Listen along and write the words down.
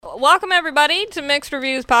welcome everybody to Mixed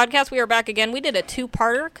Reviews Podcast. We are back again. We did a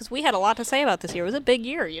two-parter because we had a lot to say about this year. It was a big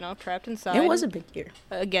year, trapped inside. It was a big year.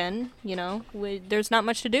 Again, there's not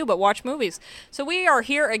much to do but watch movies. So we are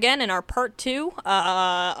here again in our part two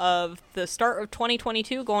of the start of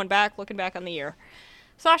 2022, looking back on the year.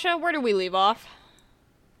 Sasha, where did we leave off?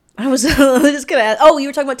 I was just gonna ask. Oh, you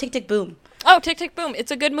were talking about Tick, Tick, Boom. Oh, Tick, Tick, Boom.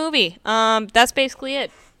 It's a good movie. That's basically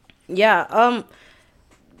it. Yeah,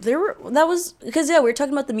 we were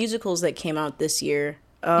talking about the musicals that came out this year.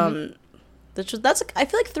 I feel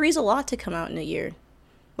like 3's a lot to come out in a year.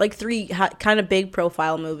 Like 3 kind of big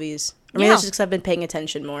profile movies. I mean, it's just because I've been paying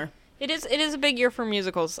attention more. It is a big year for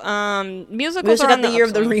musicals. Musicals we also are got the year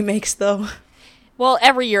of the remakes, though. Well,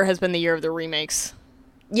 every year has been the year of the remakes.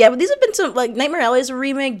 Yeah, but these have been some, like, Nightmare Alley is a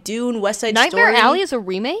remake, Dune, West Side Story. Nightmare Alley is a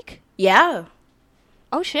remake? Yeah.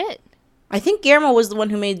 Oh, shit. I think Guillermo was the one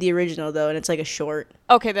who made the original, though, and it's like a short.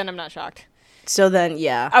 Okay, then I'm not shocked. So then,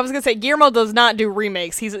 yeah. I was gonna say Guillermo does not do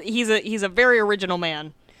remakes. He's a very original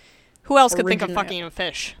man. Who else could think of fucking a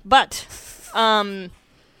fish? But,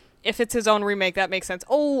 if it's his own remake, that makes sense.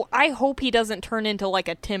 Oh, I hope he doesn't turn into like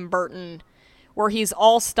a Tim Burton, where he's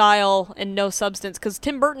all style and no substance. Because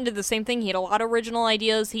Tim Burton did the same thing. He had a lot of original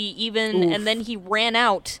ideas. And then he ran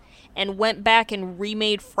out and went back and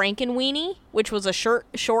remade Frankenweenie, which was a short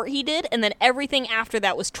he did, and then everything after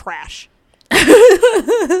that was trash.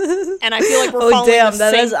 And I feel like we're following the same...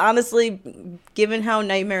 that is honestly, given how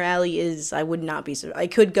Nightmare Alley is, I would not be surprised. I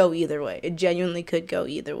could go either way. It genuinely could go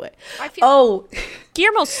either way.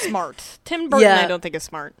 Guillermo's smart. Tim Burton, I don't think is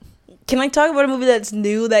smart. Can I talk about a movie that's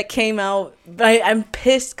new that came out? But I'm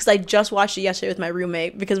pissed because I just watched it yesterday with my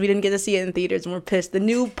roommate because we didn't get to see it in theaters, and we're pissed. The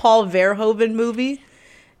new Paul Verhoeven movie,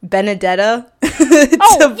 Benedetta.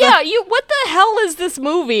 What the hell is this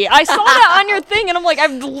movie? I saw that on your thing, and I'm like,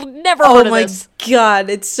 I've never heard of this. Oh my god,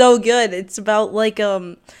 it's so good. It's about like I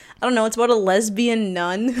don't know, it's about a lesbian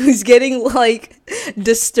nun who's getting like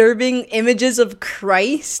disturbing images of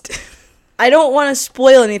Christ. I don't want to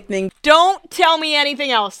spoil anything. Don't tell me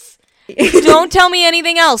anything else. Don't tell me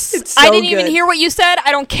anything else. It's so I didn't even hear what you said.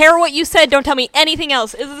 I don't care what you said. Don't tell me anything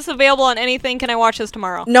else. Is this available on anything? Can I watch this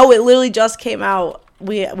tomorrow? No, it literally just came out.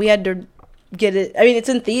 We had to get it. I mean, it's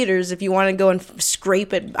in theaters if you want to go and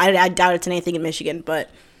scrape it. I doubt it's in anything in Michigan, but...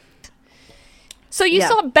 So you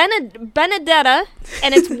saw Benedetta,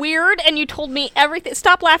 and it's weird, and you told me everything.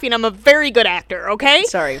 Stop laughing. I'm a very good actor, okay?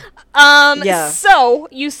 Sorry. So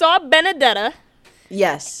you saw Benedetta.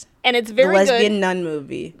 Yes. And it's very good. The lesbian nun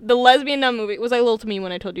movie. The lesbian nun movie. Was I a little to me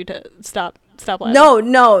when I told you to stop laughing?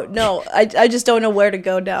 No. I just don't know where to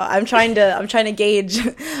go now. I'm trying to gauge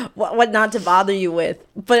what not to bother you with.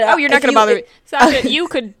 But you're not going to bother me. Sasha, you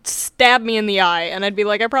could stab me in the eye, and I'd be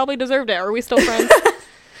like, I probably deserved it. Are we still friends?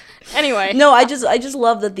 Anyway. No, I just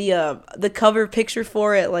love that the cover picture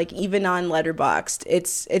for it, like even on Letterboxd,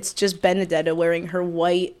 it's just Benedetta wearing her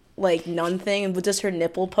white like nun thing and with just her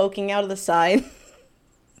nipple poking out of the side.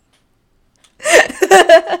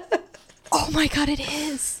 Oh my god, it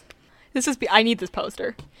is. I need this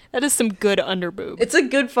poster. That is some good underboob. It's a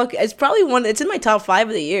good it's probably it's in my top 5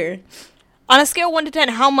 of the year. On a scale of 1 to 10,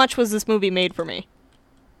 how much was this movie made for me?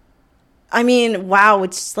 I mean, wow,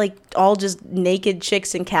 it's like all just naked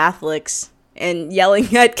chicks and Catholics and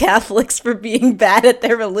yelling at Catholics for being bad at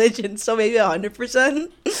their religion, so maybe 100%.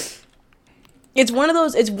 It's one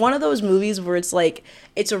of those movies where it's like,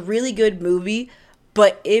 it's a really good movie,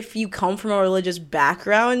 but if you come from a religious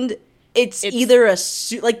background, it's either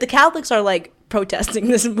like the Catholics are like protesting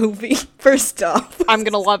this movie for stuff. I'm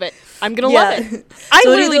gonna love it. love it. I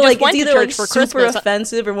literally just went to church for Christmas. Super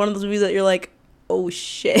offensive, or one of those movies that you're like, oh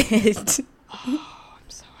shit. Oh,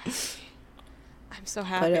 I'm so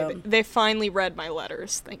happy. But, they finally read my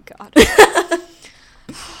letters. Thank God.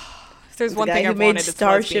 If there's one thing I've wanted, it's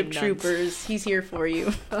Starship Troopers. He's here for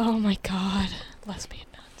you. Oh my God, lesbian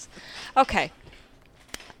nuns. Okay.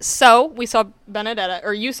 So, we saw Benedetta,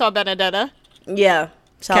 or you saw Benedetta. Yeah,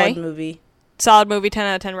 solid movie. Solid movie, 10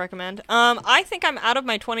 out of 10 recommend. I think I'm out of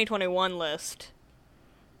my 2021 list.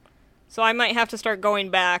 So I might have to start going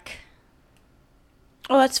back.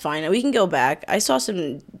 Oh, that's fine. We can go back. I saw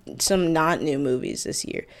some not new movies this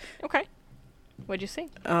year. Okay. What'd you see?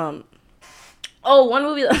 One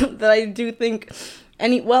movie that I do think...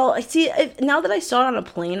 I see, now that I saw it on a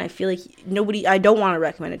plane, I feel like I don't want to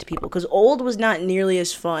recommend it to people, because Old was not nearly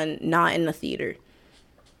as fun not in the theater.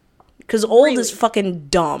 Because Old is fucking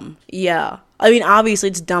dumb. Yeah. I mean, obviously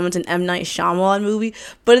it's dumb, it's an M. Night Shyamalan movie,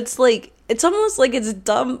 but it's like, it's almost like it's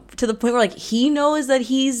dumb to the point where, like, he knows that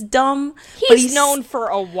he's dumb. He's known for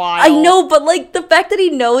a while. I know, but, like, the fact that he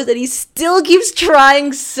knows that he still keeps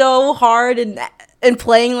trying so hard, and and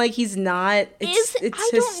playing like he's not. It's I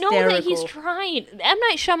don't know that he's trying. M.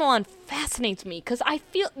 Night Shyamalan fascinates me because I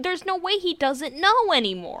feel there's no way he doesn't know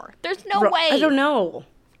anymore. There's no way. I don't know.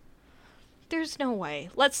 There's no way.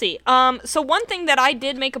 Let's see. So one thing that I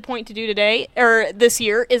did make a point to do today, or this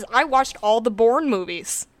year, is I watched all the Bourne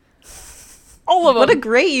movies. All of them. What a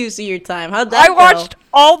great use of your time. How'd that go? I watched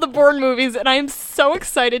all the Bourne movies, and I am so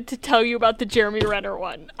excited to tell you about the Jeremy Renner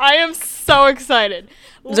one. I am so excited.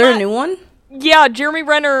 Is there a new one? Yeah, Jeremy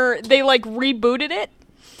Renner, they, like, rebooted it.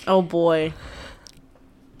 Oh, boy.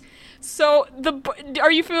 So,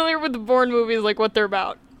 are you familiar with the Bourne movies, like, what they're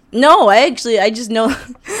about? No, I just know,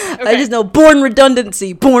 Okay. I just know Bourne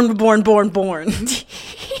redundancy. Bourne. Here's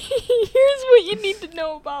what you need to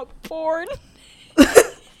know about Bourne.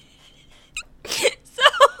 So,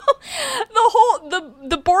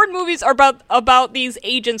 the Bourne movies are about these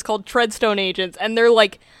agents called Treadstone agents, and they're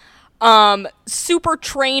like super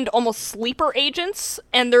trained, almost sleeper agents,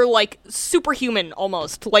 and they're like superhuman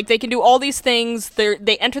almost. Like they can do all these things.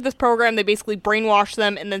 They enter this program, they basically brainwash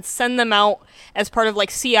them and then send them out as part of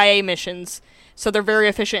like CIA missions. So they're very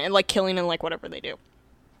efficient in like killing and like whatever they do.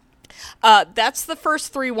 That's the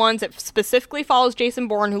first three ones. It specifically follows Jason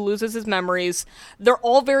Bourne, who loses his memories. They're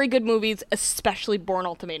all very good movies, especially Bourne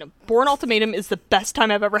Ultimatum. Bourne Ultimatum is the best time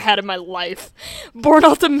I've ever had in my life. Bourne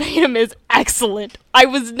Ultimatum is excellent.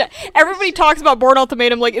 Everybody talks about Bourne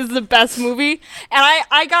Ultimatum like it's the best movie, and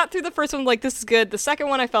I got through the first one like this is good. The second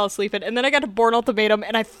one I fell asleep in, and then I got to Bourne Ultimatum,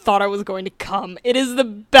 and I thought I was going to come. It is the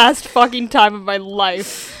best fucking time of my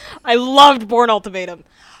life. I loved Bourne Ultimatum,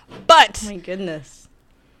 but Oh my goodness.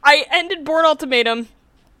 I ended Bourne Ultimatum,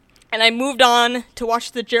 and I moved on to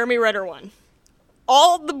watch the Jeremy Renner one.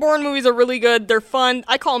 All the Bourne movies are really good. They're fun.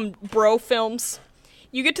 I call them bro films.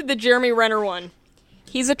 You get to the Jeremy Renner one.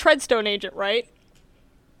 He's a Treadstone agent, right?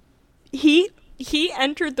 He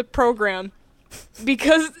entered the program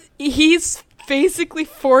because he's basically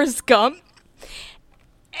Forrest Gump,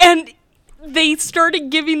 and they started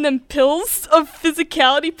giving them pills of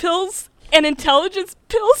physicality pills and intelligence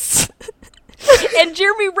pills. And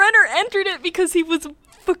Jeremy Renner entered it because he was a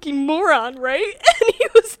fucking moron, right? And he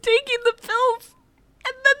was taking the pills.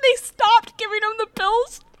 And then they stopped giving him the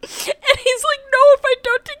pills. And he's like, no, if I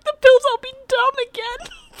don't take the pills, I'll be dumb again.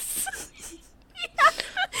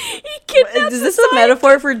 He kidnaps Is this a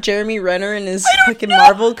metaphor for Jeremy Renner and his fucking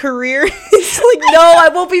Marvel career? He's like, no, I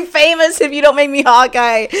won't be famous if you don't make me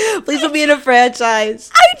Hawkeye. Please put me in a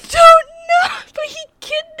franchise. I don't know, but he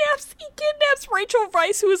kidnaps Rachel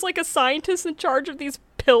Weisz, who is like a scientist in charge of these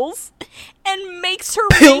pills, and makes her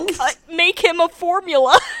make him a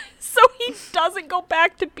formula so he doesn't go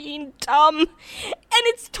back to being dumb. And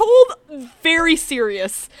it's told very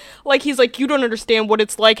serious. Like, he's like, you don't understand what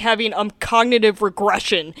it's like having cognitive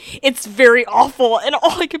regression. It's very awful. And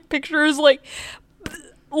all I can picture is like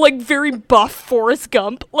very buff Forrest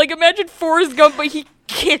Gump. Like, imagine Forrest Gump, but he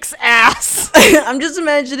kicks ass. I'm just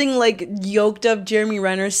imagining like yoked up Jeremy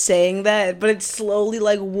Renner saying that, but it's slowly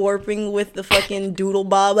like warping with the fucking doodle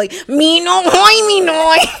bob, like me no. That's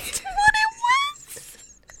what it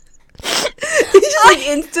was. He just like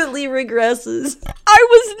instantly regresses. I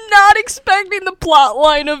was not expecting the plot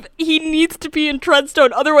line of he needs to be in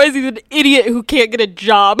Treadstone, otherwise he's an idiot who can't get a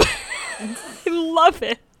job. I love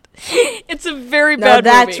it. It's a very bad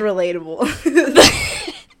movie. That's relatable.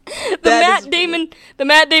 The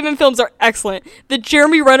Matt Damon films are excellent. The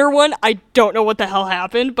Jeremy Renner one, I don't know what the hell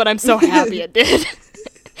happened, but I'm so happy it did.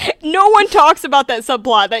 No one talks about that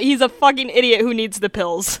subplot, that he's a fucking idiot who needs the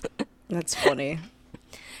pills. That's funny.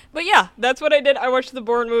 But yeah, that's what I did. I watched the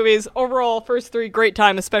Bourne movies. Overall, first three, great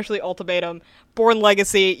time, especially Ultimatum. Bourne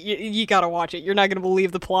Legacy, you gotta watch it. You're not gonna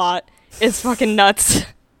believe the plot. It's fucking nuts.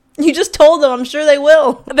 You just told them. I'm sure they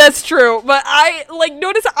will. That's true, but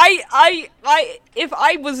notice if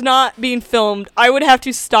I was not being filmed, I would have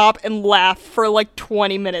to stop and laugh for like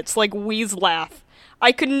 20 minutes, like wheeze laugh.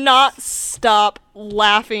 I could not stop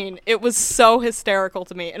laughing. It was so hysterical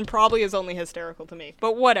to me, and probably is only hysterical to me,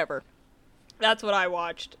 but whatever. That's what I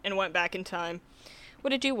watched and went back in time. What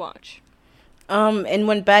did you watch? And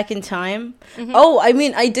went back in time? Mm-hmm. Oh, I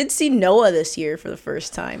mean, I did see Noah this year for the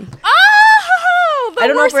first time. I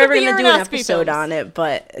don't know if we're ever going to do an episode on it,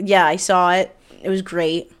 but yeah, I saw it. It was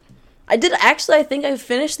great. I think I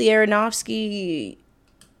finished the Aronofsky...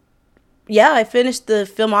 Yeah, I finished the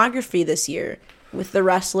filmography this year with The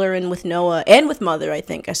Wrestler and with Noah and with Mother, I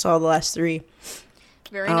think. I saw the last three.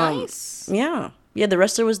 Very nice. Yeah. Yeah, The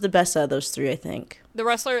Wrestler was the best out of those three, I think. The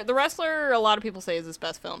Wrestler, a lot of people say is his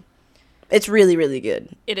best film. It's really, really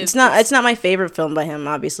good. It is. It's not my favorite film by him,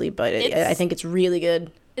 obviously, but I think it's really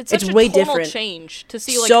good. It's such a way tonal different. change to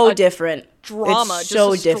see like so a different drama, it's just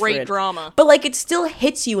so a straight different. drama. But like it still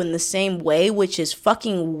hits you in the same way, which is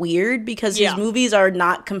fucking weird because his movies are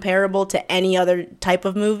not comparable to any other type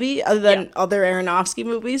of movie other than other Aronofsky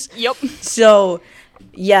movies. Yep. So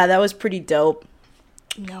yeah, that was pretty dope.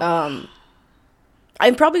 No.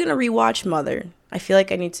 I'm probably gonna rewatch Mother. I feel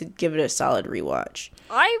like I need to give it a solid rewatch.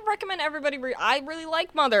 I recommend everybody. I really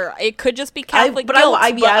like Mother. It could just be Catholic guilt,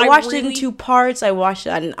 I watched it in really... 2 parts. I watched it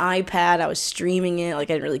on an iPad. I was streaming it. Like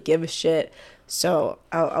I didn't really give a shit. So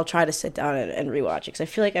I'll try to sit down and rewatch it because I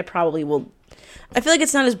feel like I probably will. I feel like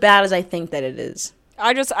it's not as bad as I think that it is.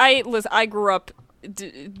 I grew up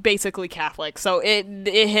basically Catholic, so it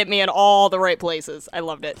hit me in all the right places. I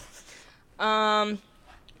loved it.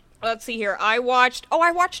 Let's see here. I watched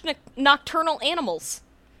Nocturnal Animals.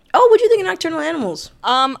 Oh, what'd you think of Nocturnal Animals?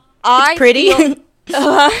 It's pretty.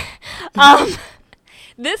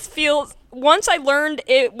 This feels. Once I learned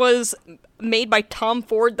it was made by Tom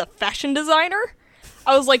Ford, the fashion designer,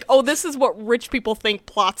 I was like, oh, this is what rich people think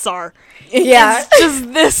plots are. Yeah. It's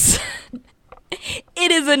just this.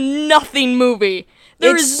 It is a nothing movie.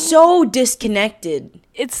 It's so disconnected.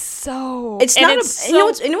 It's so. It's not.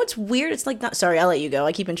 You know what's weird? It's like not. Sorry, I'll let you go.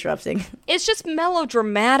 I keep interrupting. It's just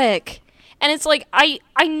melodramatic, and it's like I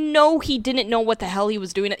know he didn't know what the hell he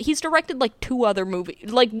was doing. He's directed like 2 other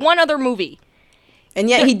movies, like 1 other movie, and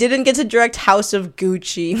yet he didn't get to direct House of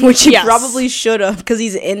Gucci, which he probably should have because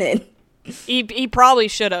he's in it. He probably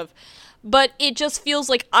should have. But it just feels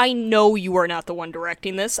like I know you are not the one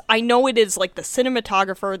directing this. I know it is like the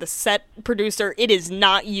cinematographer, the set producer. It is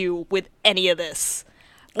not you with any of this.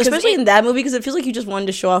 Especially in that movie, because it feels like you just wanted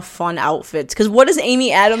to show off fun outfits. Because what is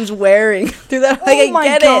Amy Adams wearing through that? Like, oh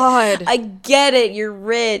my God. I get it. You're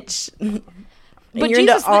rich. And but you're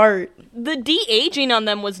into art. The de-aging on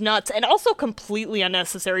them was nuts and also completely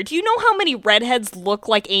unnecessary. Do you know how many redheads look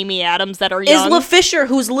like Amy Adams that are young? Isla Fisher,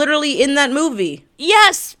 who's literally in that movie.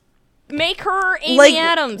 Yes! Make her Amy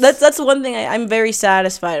Adams. That's one thing I'm very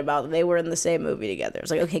satisfied about. They were in the same movie together.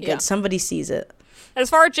 It's like, okay, good. Yeah. Somebody sees it. As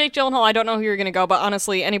far as Jake Gyllenhaal, I don't know who you're going to go, but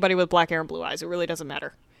honestly, anybody with black hair and blue eyes, it really doesn't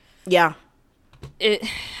matter. Yeah.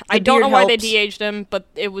 I don't know why they de-aged him, but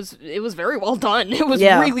it was very well done. It was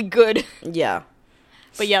really good. Yeah.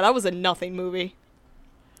 But yeah, that was a nothing movie.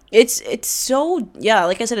 It's so,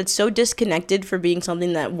 like I said, it's so disconnected for being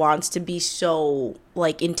something that wants to be so,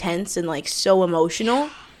 like, intense and, like, so emotional.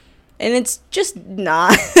 And it's just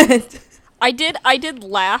not. I did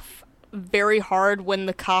laugh very hard when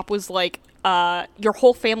the cop was like, your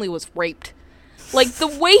whole family was raped. Like, the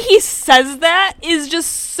way he says that is just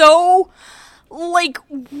so, like,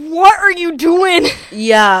 what are you doing?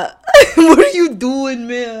 Yeah. What are you doing,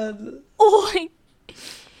 man? Like,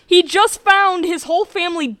 he just found his whole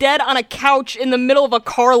family dead on a couch in the middle of a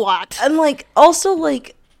car lot. And, like, also,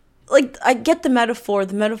 like, I get the metaphor.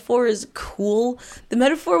 The metaphor is cool. The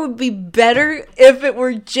metaphor would be better if it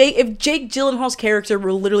were if Jake Gyllenhaal's character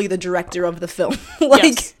were literally the director of the film.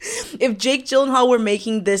 If Jake Gyllenhaal were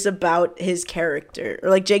making this about his character, or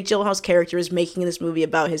like Jake Gyllenhaal's character is making this movie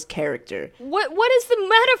about his character. What is the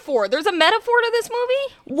metaphor? There's a metaphor to this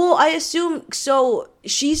movie? Well, I assume so.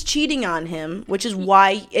 She's cheating on him, which is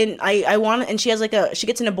why, and and she has she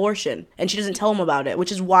gets an abortion, and she doesn't tell him about it,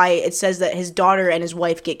 which is why it says that his daughter and his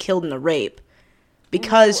wife get killed in the rape.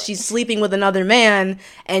 Because she's sleeping with another man,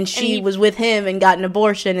 and she was with him and got an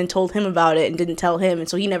abortion and told him about it and didn't tell him, and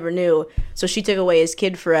so he never knew. So she took away his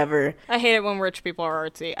kid forever. I hate it when rich people are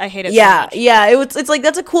artsy. I hate it so much. Yeah, it's like,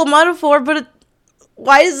 that's a cool metaphor, but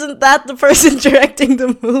why isn't that the person directing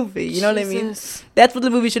the movie? You know what I mean? That's what the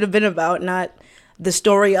movie should have been about, not the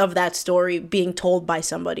story of that story being told by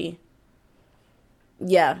somebody.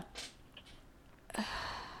 Yeah.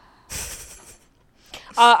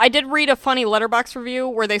 I did read a funny Letterboxd review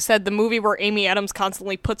where they said the movie where Amy Adams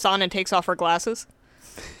constantly puts on and takes off her glasses.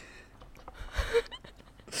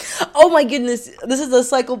 Oh my goodness, this is a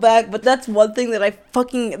cycle back, but that's one thing that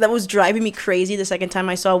that was driving me crazy the second time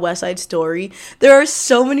I saw West Side Story. There are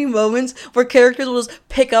so many moments where characters will just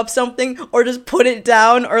pick up something or just put it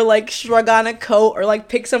down or like shrug on a coat or like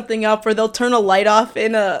pick something up, or they'll turn a light off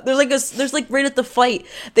there's like right at the fight,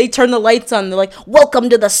 they turn the lights on, they're like, welcome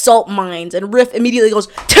to the salt mines, and Riff immediately goes,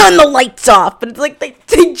 turn the lights off, but it's like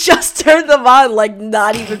they just turned them on like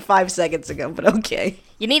not even 5 seconds ago, but okay.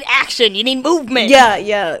 You need action. You need movement.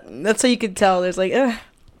 Yeah. That's how you can tell. There's like,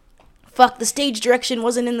 fuck, the stage direction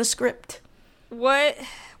wasn't in the script. What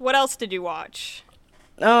else did you watch?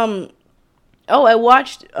 I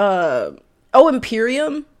watched,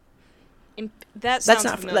 Imperium. That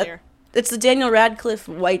sounds familiar. It's the Daniel Radcliffe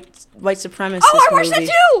white supremacist movie. Oh, I watched that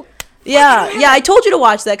too! Yeah, I told you to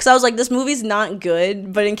watch that because I was like, this movie's not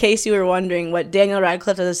good. But in case you were wondering what Daniel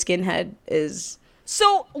Radcliffe as a skinhead is.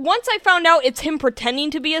 So once I found out it's him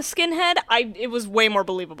pretending to be a skinhead, it was way more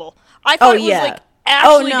believable. I thought it was like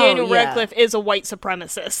actually Daniel Radcliffe is a white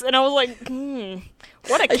supremacist, and I was like,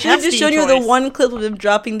 what a casting I should have just shown you choice. the one clip of him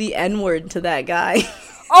dropping the N-word to that guy.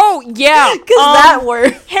 Oh yeah, because that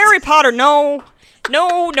worked. Harry Potter, no.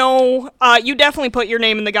 You definitely put your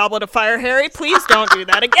name in the Goblet of Fire, Harry. Please don't do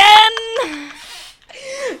that again.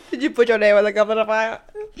 Did you put your name in the Goblet of Fire?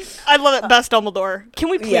 I love it. Best Dumbledore. Can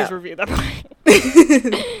we please review that movie?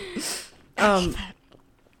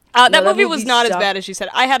 That movie was not as bad as you said.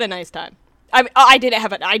 I had a nice time. I didn't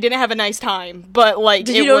have a nice time, but like,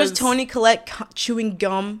 did you notice Toni Collette chewing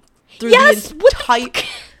gum through the entire?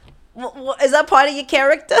 Is that part of your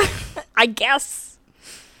character? I guess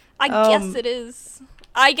it is.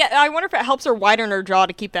 I wonder if it helps her widen her jaw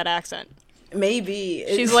to keep that accent. Maybe.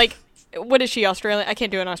 She's like, what is she, Australian? I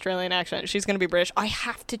can't do an Australian accent. She's going to be British. I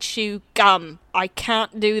have to chew gum. I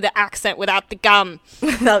can't do the accent without the gum.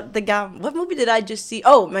 Without the gum. What movie did I just see?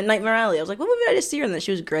 Oh, My Nightmare Alley. I was like, what movie did I just see her in that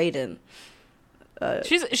she was great in?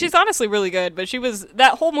 She's honestly really good, but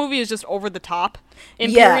that whole movie is just over the top.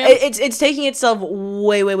 Yeah, it's taking itself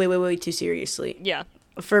way too seriously. Yeah.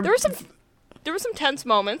 There were some tense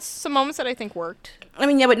moments, some moments that I think worked. I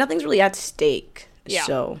mean, yeah, but nothing's really at stake. Yeah.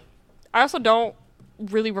 So I also don't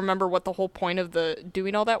really remember what the whole point of the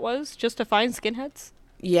doing all that was, just to find skinheads.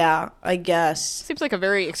 Yeah, I guess. Seems like a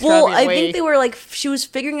very extravagant way. Well, I think they were like, she was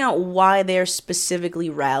figuring out why they're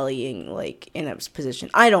specifically rallying, like, in a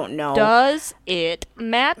position. I don't know. Does it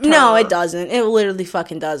matter? No, it doesn't. It literally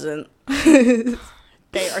fucking doesn't. They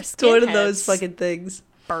are skinheads. It's one of those fucking things.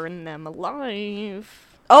 Burn them alive.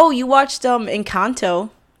 Oh, you watched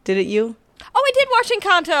Encanto, didn't you? Oh, I did watch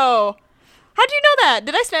Encanto. How'd you know that?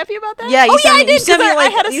 Did I snap you about that? Yeah, I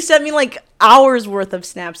did. You sent me like hours worth of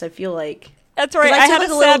snaps, I feel like. That's right. I had a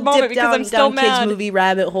sad moment because I'm still mad. Kids movie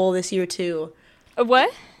rabbit hole this year too.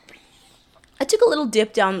 What? I took a little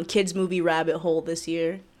dip down kids movie rabbit hole this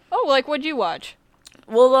year. Oh, like what'd you watch?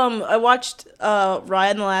 Well, I watched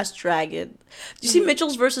Raya and the Last Dragon. Did you see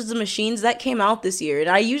Mitchell's versus the Machines? That came out this year, and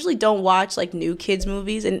I usually don't watch like new kids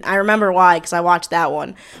movies, and I remember why, because I watched that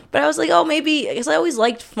one. But I was like, oh, maybe, because I always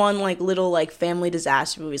liked fun like little like family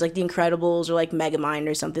disaster movies, like The Incredibles or like Megamind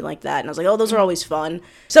or something like that. And I was like, oh, those are always fun.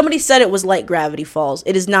 Somebody said it was like Gravity Falls.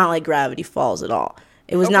 It is not like Gravity Falls at all.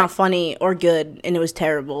 It was not funny or good, and it was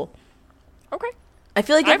terrible. Okay. I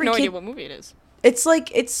feel like I have no idea what movie it is. It's like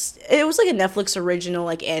it was like a Netflix original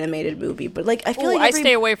like animated movie, but like I feel like I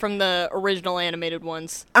stay away from the original animated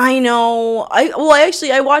ones. I know. I watched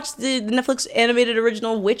the Netflix animated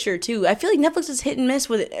original Witcher too. I feel like Netflix is hit and miss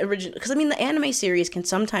with original, because I mean the anime series can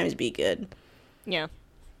sometimes be good. Yeah.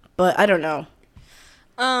 But I don't know.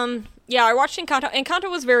 Yeah, I watched Encanto. Encanto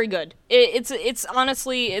was very good. It's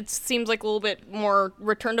honestly, it seems like a little bit more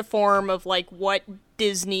return to form of like what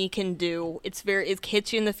Disney can do. It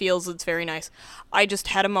hits you in the feels. It's very nice. I just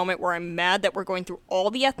had a moment where I'm mad that we're going through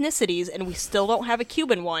all the ethnicities and we still don't have a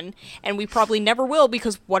Cuban one, and we probably never will,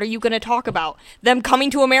 because what are you going to talk about? Them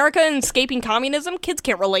coming to America and escaping communism? Kids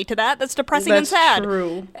can't relate to that. That's depressing and sad. That's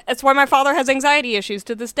true. That's why my father has anxiety issues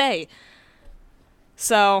to this day.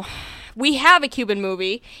 So, we have a Cuban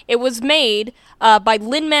movie. It was made by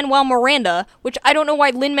Lin-Manuel Miranda, which I don't know why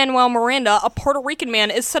Lin-Manuel Miranda, a Puerto Rican man,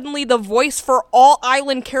 is suddenly the voice for all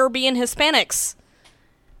island Caribbean Hispanics.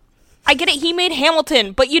 I get it, he made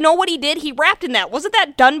Hamilton, but you know what he did? He rapped in that. Wasn't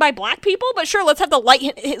that done by black people? But sure, let's have the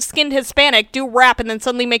light-skinned Hispanic do rap and then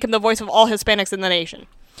suddenly make him the voice of all Hispanics in the nation.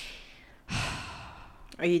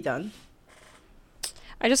 Are you done?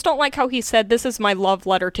 I just don't like how he said, this is my love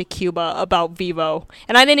letter to Cuba about Vivo.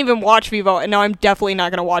 And I didn't even watch Vivo, and now I'm definitely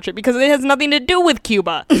not going to watch it because it has nothing to do with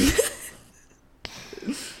Cuba.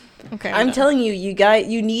 Okay. I'm telling you,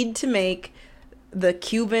 you need to make the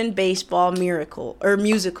Cuban baseball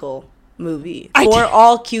musical movie for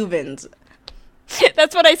all Cubans.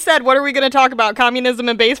 That's what I said. What are we going to talk about? Communism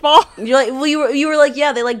and baseball? You're like, well, you were like,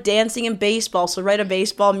 yeah, they like dancing and baseball, so write a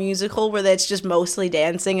baseball musical where it's just mostly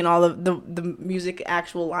dancing and all the music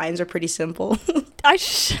actual lines are pretty simple. I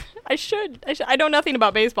should. I know nothing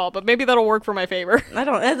about baseball, but maybe that'll work for my favor. I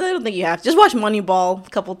don't think you have to. Just watch Moneyball a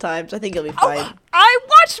couple times. I think you'll be fine. Oh, I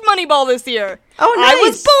watched Moneyball this year. Oh, nice. I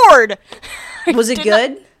was bored. Was it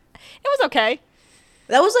good? It was okay.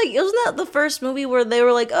 That was like, wasn't that the first movie where they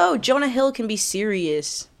were like, oh, Jonah Hill can be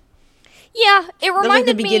serious? Yeah, it reminded me. That was like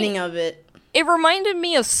the beginning of it. It reminded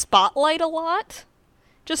me of Spotlight a lot.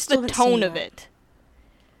 Just the tone of it.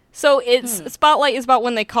 So Spotlight is about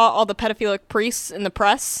when they caught all the pedophilic priests in the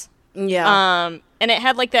press. Yeah. And it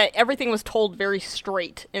had like that, everything was told very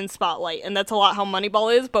straight in Spotlight, and that's a lot how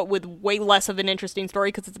Moneyball is, but with way less of an interesting story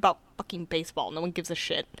because it's about fucking baseball. No one gives a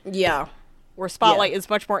shit. Yeah. Where Spotlight is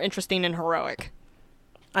much more interesting and heroic.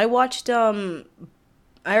 I watched, I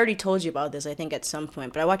already told you about this, I think, at some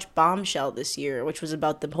point, but I watched Bombshell this year, which was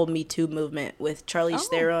about the whole Me Too movement with Charlize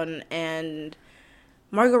Theron and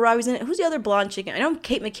Margot Robbie's in it. Who's the other blonde chicken? I know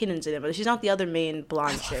Kate McKinnon's in it, but she's not the other main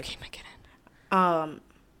blonde chick. Kate McKinnon.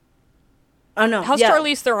 Oh, no. How's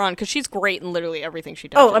Charlize Theron? Because she's great in literally everything she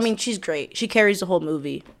does. Oh, I mean, she's great. She carries the whole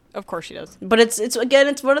movie. Of course she does. But it's again,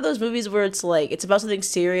 it's one of those movies where it's like, it's about something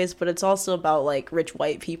serious, but it's also about like rich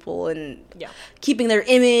white people and keeping their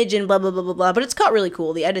image and blah, blah, blah, blah, blah. But it's cut really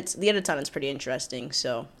cool. The edits on it's pretty interesting,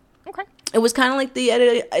 so. Okay. It was kind of like the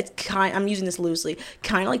edit, I'm using this loosely,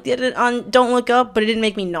 kind of like the edit on Don't Look Up, but it didn't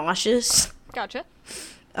make me nauseous. Gotcha.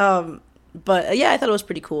 But yeah, I thought it was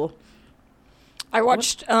pretty cool. I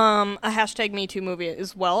watched a hashtag Me Too movie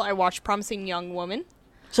as well. I watched Promising Young Woman.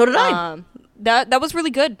 So did I. That was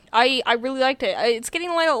really good. I really liked it. It's getting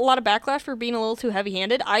a lot of backlash for being a little too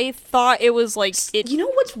heavy-handed. I thought it was like... You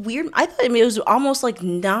know what's weird? I thought it was almost like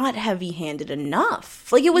not heavy-handed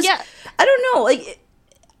enough. Like it was... Yeah. I don't know. Like...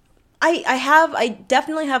 I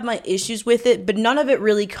definitely have my issues with it, but none of it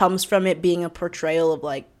really comes from it being a portrayal of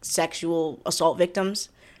like sexual assault victims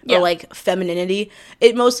or like femininity.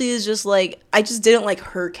 It mostly is just like, I just didn't like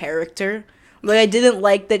her character. Like I didn't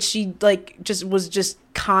like that she like was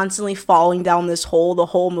constantly falling down this hole the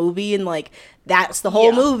whole movie, and like that's the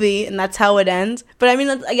whole movie and that's how it ends. But I mean,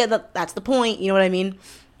 I get that's the point, you know what I mean?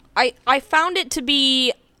 I found it to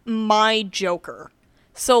be my Joker.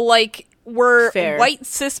 So like, were white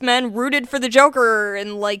cis men rooted for the Joker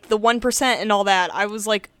and like the 1% and all that. I was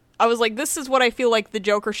like, this is what I feel like the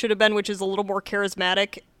Joker should have been, which is a little more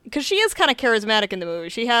charismatic. Because she is kind of charismatic in the movie.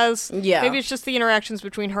 She has, maybe it's just the interactions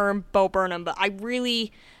between her and Bo Burnham, but I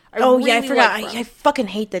forgot. I fucking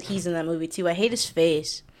hate that he's in that movie too. I hate his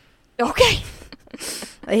face. Okay.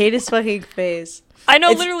 I hate his fucking face. I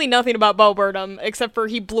know literally nothing about Bo Burnham, except for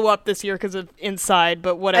he blew up this year because of Inside,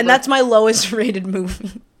 but whatever. And that's my lowest rated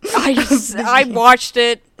movie. I watched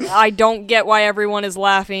it. I don't get why everyone is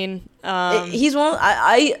laughing. He's one.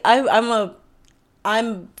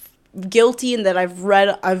 I'm guilty in that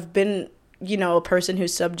I've been, you know, a person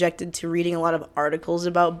who's subjected to reading a lot of articles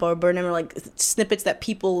about Bo Burnham or like snippets that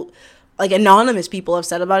people, like anonymous people, have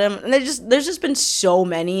said about him, and there's just been so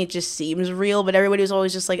many. It just seems real, but everybody was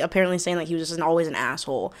always just like apparently saying like he was just always an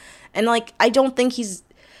asshole, and like I don't think he's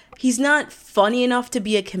not funny enough to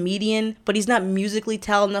be a comedian, but he's not musically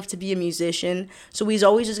talented enough to be a musician. So he's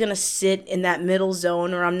always just going to sit in that middle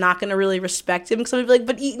zone, or I'm not going to really respect him. Because I'm like,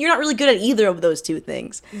 but you're not really good at either of those two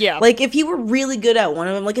things. Yeah. Like, if he were really good at one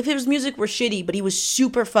of them, like, if his music were shitty, but he was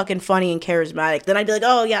super fucking funny and charismatic, then I'd be like,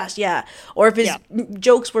 oh, yes, yeah. Or if his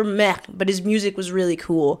jokes were meh, but his music was really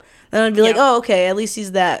cool, then I'd be like, oh, okay, at least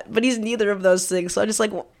he's that. But he's neither of those things. So I'm just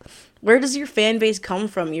like... Where does your fan base come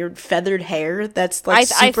from? Your feathered hair that's like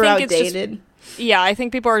super outdated? I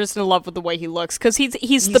think people are just in love with the way he looks because he's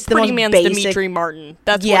the pretty man's Demetri Martin.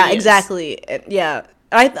 That's what he exactly. Yeah,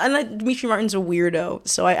 I Demetri Martin's a weirdo,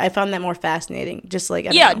 so I found that more fascinating. Just like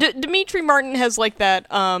Demetri Martin has like that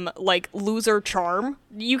like loser charm.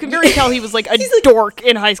 You can very tell he was like a dork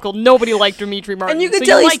in high school. Nobody liked Demetri Martin, and you can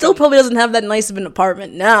tell he still probably doesn't have that nice of an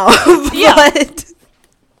apartment now. But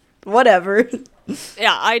whatever.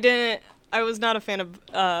 Yeah, I was not a fan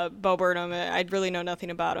of Bo Burnham. I really know nothing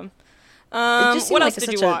about him. What else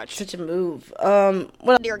did you watch? Such a move.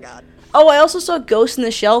 Dear God. Oh, I also saw Ghost in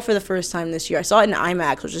the Shell for the first time this year. I saw it in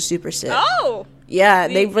IMAX, which was super sick. Oh! Yeah,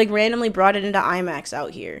 they like randomly brought it into IMAX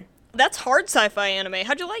out here. That's hard sci-fi anime.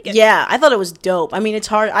 How'd you like it? Yeah, I thought it was dope. I mean, it's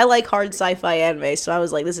hard. I like hard sci-fi anime, so I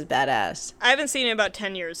was like, this is badass. I haven't seen it in about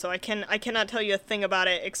 10 years, so I cannot tell you a thing about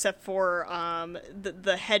it except for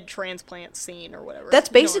the head transplant scene or whatever. That's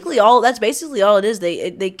basically all. That's basically all it is.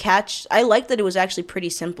 They catch. I like that it was actually pretty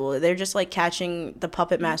simple. They're just like catching the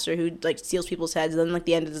puppet master who like steals people's heads, and then like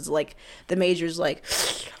the end is like the major's like,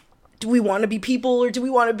 do we want to be people or do we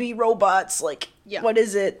want to be robots? Like, what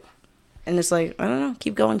is it? And it's like, I don't know,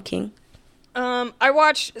 keep going, King. I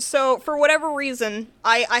watched, so for whatever reason,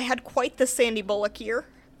 I had quite the Sandy Bullock year.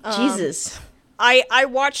 Jesus. I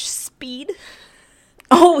watched Speed.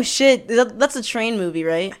 Oh, shit. That's a train movie,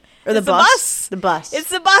 right? Or the bus? The bus.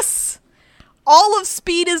 It's the bus. All of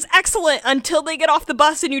Speed is excellent until they get off the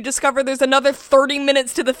bus and you discover there's another 30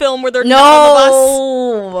 minutes to the film where they're not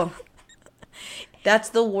on the bus. That's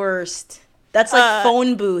the worst. That's like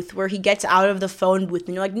Phone Booth, where he gets out of the phone booth,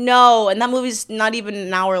 and you're like, no. And that movie's not even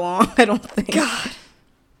an hour long, I don't think. God.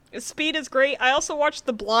 Speed is great. I also watched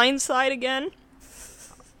The Blind Side again.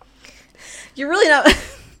 You're really not.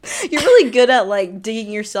 You're really good at like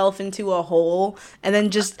digging yourself into a hole and then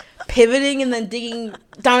just pivoting and then digging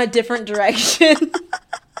down a different direction.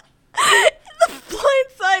 The Blind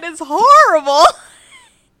Side is horrible.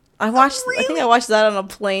 I think I watched that on a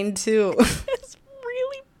plane too. It's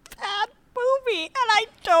really bad movie, and I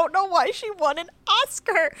don't know why she won an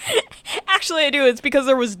Oscar. Actually, I do. It's because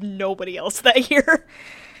there was nobody else that year.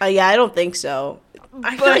 Yeah, I don't think so.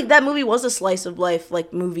 I feel like that movie was a slice of life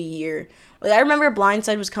like movie year. Like I remember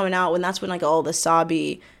Blindside was coming out when that's when like all the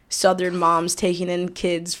sobby Southern moms taking in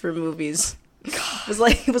kids for movies. It was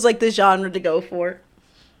like the genre to go for.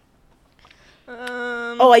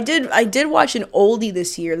 I did watch an oldie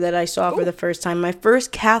this year that I saw for the first time. My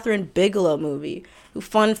first Catherine Bigelow movie. Who,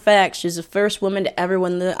 fun fact, she's the first woman to ever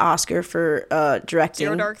win the Oscar for directing.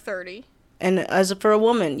 Zero Dark 30. And for a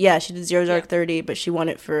woman, yeah, she did Zero Dark 30, but she won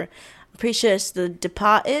it for, I'm pretty sure it's The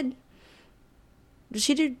Departed. Did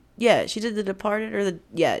she do? Yeah, she did The Departed or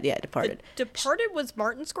Departed. The Departed was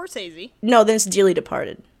Martin Scorsese. No, then it's Dearly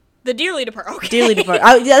Departed. The Dearly Departed. Okay. Dearly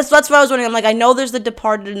Departed. That's what I was wondering. I'm like, I know there's The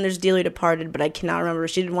Departed and there's Dearly Departed, but I cannot remember.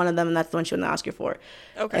 She did one of them, and that's the one she won the Oscar for.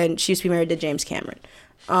 Okay. And she used to be married to James Cameron.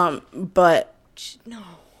 But no.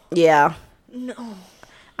 Yeah. No.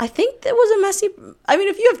 I think there was a messy. I mean,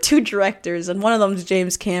 if you have two directors and one of them's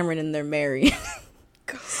James Cameron and they're married,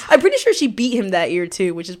 I'm pretty sure she beat him that year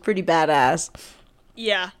too, which is pretty badass.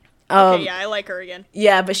 Yeah. Okay, yeah, I like her again.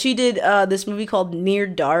 Yeah, but she did this movie called Near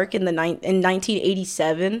Dark in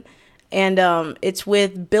 1987, and it's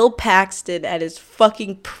with Bill Paxton at his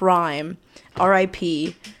fucking prime,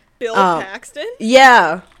 R.I.P. Bill Paxton?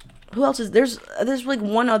 Yeah. Who else is there's like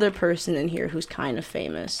one other person in here who's kind of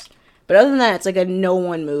famous, but other than that, it's like a no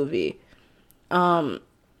one movie.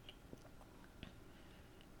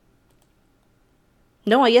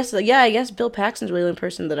 No, I guess Bill Paxton's really the only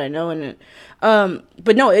person that I know in it.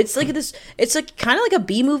 But no, it's like this. It's like kind of like a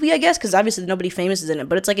B movie, I guess, because obviously nobody famous is in it.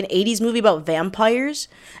 But it's like an '80s movie about vampires,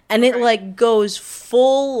 and it like goes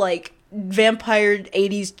full like vampire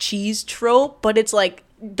 '80s cheese trope, but it's like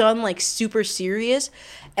done like super serious.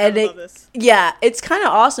 And I love this. Yeah, it's kind of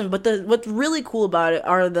awesome. But what's really cool about it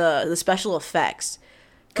are the special effects,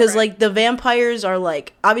 because like the vampires are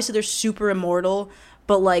like obviously they're super immortal.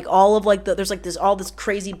 But like all of like there's like all this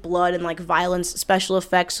crazy blood and like violence special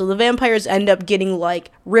effects. So the vampires end up getting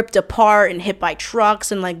like ripped apart and hit by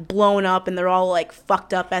trucks and like blown up, and they're all like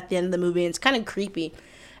fucked up at the end of the movie. And it's kind of creepy,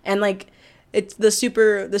 and like it's the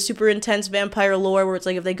super intense vampire lore where it's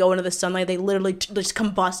like if they go into the sunlight, they literally just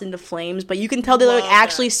combust into flames. But you can tell they're like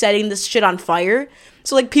actually setting this shit on fire.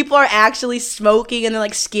 So like people are actually smoking and their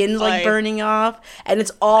like skin's like burning off, and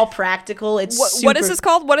it's all practical. It's what is this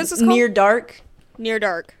called? What is this called? Near Dark. Near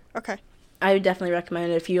Dark. Okay. I would definitely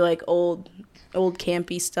recommend it if you like old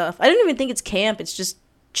campy stuff. I don't even think it's camp. It's just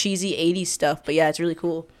cheesy 80s stuff. But yeah, it's really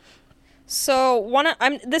cool. So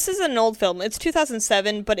this is an old film. It's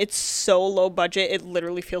 2007, but it's so low budget. It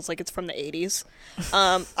literally feels like it's from the 80s.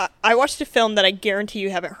 I watched a film that I guarantee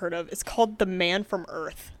you haven't heard of. It's called The Man from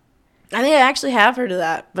Earth. I think I actually have heard of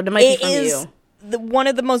that, but it might be from you. It is one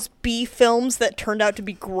of the most B films that turned out to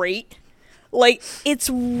be great. Like, it's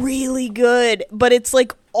really good, but it's,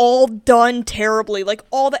 like, all done terribly. Like,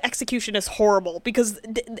 all the execution is horrible because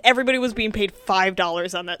everybody was being paid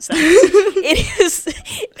 $5 on that set.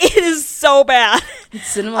 It is so bad.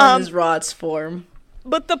 Cinema in its rawest form.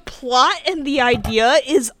 But the plot and the idea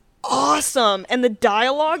is awesome, and the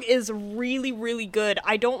dialogue is really, really good.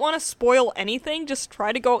 I don't want to spoil anything. Just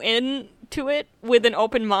try to go into it with an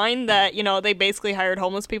open mind that, you know, they basically hired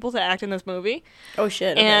homeless people to act in this movie. Oh,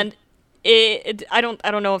 shit. Okay. And I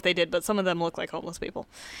don't know if they did, but some of them look like homeless people.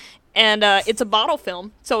 And it's a bottle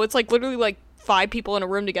film, so it's like literally like 5 people in a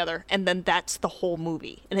room together, and then that's the whole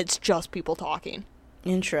movie, and it's just people talking.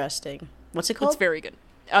 Interesting. What's it called? It's very good.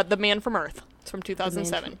 The Man from Earth. It's from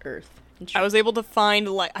 2007. The Man from Earth. I was able to find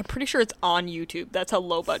I'm pretty sure it's on YouTube. That's how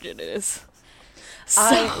low budget it is. So,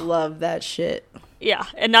 I love that shit. Yeah,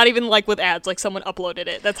 and not even like with ads, like someone uploaded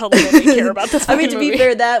it. That's how little they care about this. I mean, to movie. be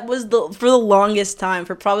fair, that was for the longest time,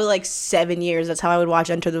 for probably like 7 years. That's how I would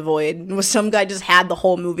watch Enter the Void. Was some guy just had the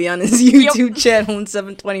whole movie on his YouTube channel in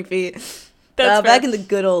 720p. Back in the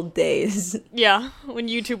good old days. Yeah, when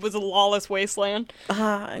YouTube was a lawless wasteland.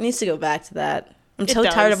 It needs to go back to that. I'm so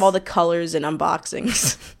tired of all the colors and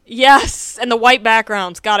unboxings. Yes, and the white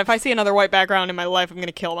backgrounds. God, if I see another white background in my life, I'm going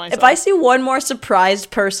to kill myself. If I see one more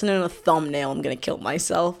surprised person in a thumbnail, I'm going to kill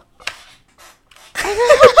myself.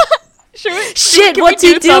 What's he doing?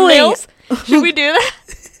 Should we do that?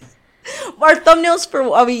 Our thumbnails for...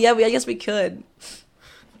 I guess we could.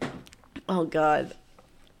 Oh, God.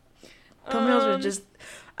 Thumbnails are just...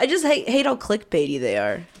 I just hate how clickbaity they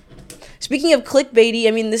are. Speaking of clickbaity,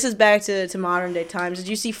 I mean, this is back to modern day times. Did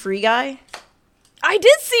you see Free Guy? I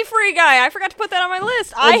did see Free Guy. I forgot to put that on my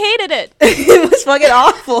list. I hated it. It was fucking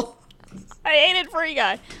awful. I hated Free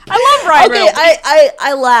Guy. I love Ryan Reynolds.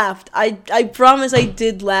 I laughed. I promise I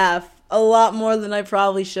did laugh a lot more than I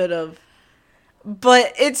probably should have.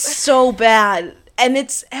 But it's so bad. And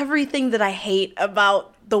it's everything that I hate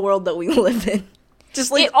about the world that we live in. Just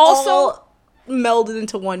like all melded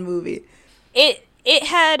into one movie.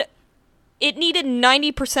 It needed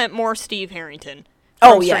 90% more Steve Harrington.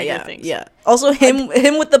 Oh yeah. Also him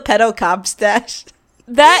with the pedo cop stash.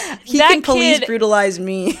 He can police brutalize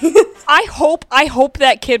me. I hope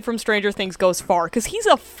that kid from Stranger Things goes far, because he's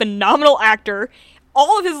a phenomenal actor.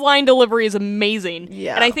 All of his line delivery is amazing.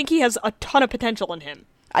 Yeah. And I think he has a ton of potential in him.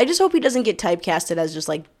 I just hope he doesn't get typecasted as just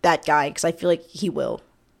like that guy, because I feel like he will.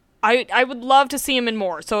 I would love to see him in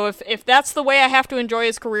more. So if that's the way I have to enjoy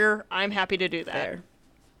his career, I'm happy to do that. Fair.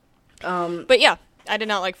 But yeah, I did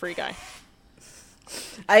not like Free Guy.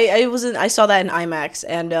 I saw that in IMAX,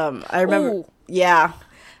 and I remember. Ooh. Yeah.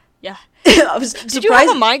 I was surprised. Did you have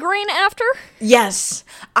a migraine after? Yes.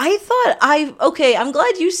 I thought I'm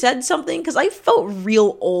glad you said something, because I felt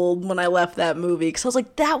real old when I left that movie, because I was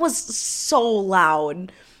like, that was so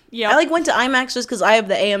loud. Yeah. I went to IMAX just because I have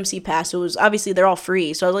the AMC pass. So it was obviously they're all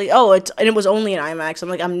free. So I was like, and it was only in IMAX. I'm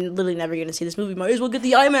like, I'm literally never going to see this movie. Might as well get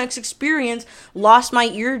the IMAX experience. Lost my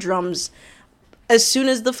eardrums as soon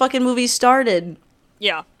as the fucking movie started.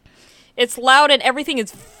 Yeah. It's loud and everything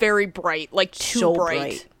is very bright, like too so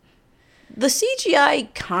bright. The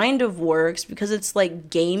CGI kind of works because it's like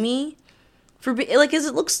gamey,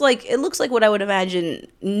 it looks like what I would imagine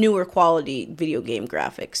newer quality video game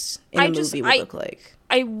graphics in a movie would look like.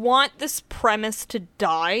 I want this premise to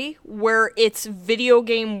die where it's video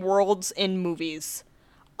game worlds in movies.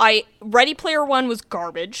 Ready Player One was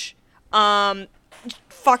garbage. Fuck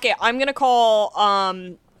it, I'm gonna call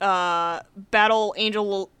Battle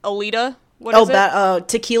Angel Alita. What is it?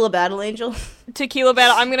 Tequila Battle Angel. Tequila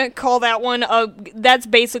Battle. I'm gonna call that one. That's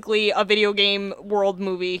basically a video game world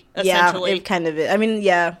movie. Essentially, yeah, it kind of is. I mean,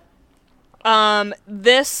 yeah.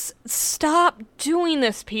 Stop doing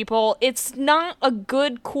this, people. It's not a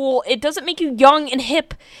good, cool. It doesn't make you young and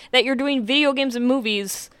hip that you're doing video games and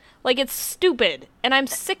movies. Like, it's stupid, and I'm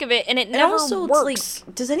sick of it, and it never works. It's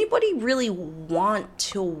like, does anybody really want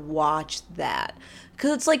to watch that?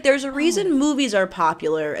 Because it's like, there's a reason movies are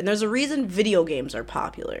popular, and there's a reason video games are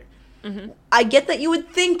popular. Mm-hmm. I get that you would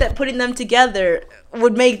think that putting them together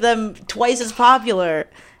would make them twice as popular,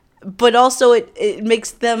 but also it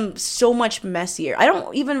makes them so much messier. I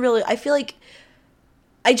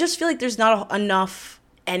just feel like there's not enough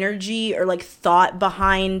energy or like thought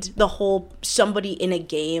behind the whole somebody in a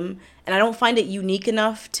game, and I don't find it unique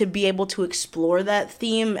enough to be able to explore that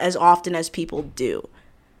theme as often as people do.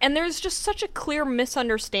 And there's just such a clear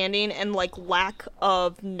misunderstanding and like lack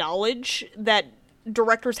of knowledge that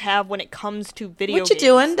directors have when it comes to video games. What you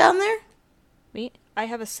doing down there? Me? I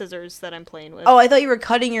have a scissors that I'm playing with. Oh, I thought you were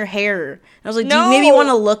cutting your hair. I was like, no. Do you maybe want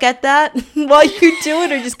to look at that while you do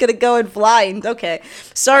it, or just gonna go in blind? Okay.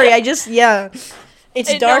 Sorry, It's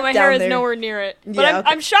dark down there. My hair is nowhere near it. But yeah,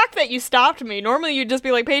 I'm shocked that you stopped me. Normally you'd just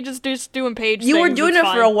be like, Paige is just doing Paige You were doing it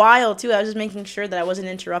for a while, too. I was just making sure that I wasn't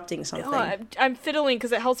interrupting something. No, I'm fiddling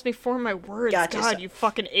because it helps me form my words. Gotcha. God, you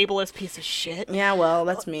fucking ableist piece of shit. Yeah, well,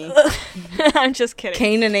 that's me. I'm just kidding.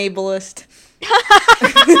 Cain and ableist.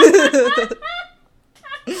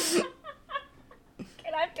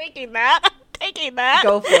 And I'm taking that.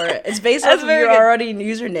 Go for it. It's based off of your already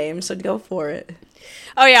username, so go for it.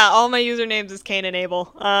 Oh yeah, all my usernames is Cain and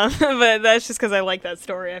Abel, but that's just because I like that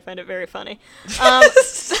story. I find it very funny. I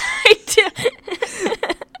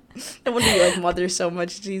wonder you like Mother so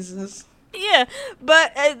much, Jesus. Yeah,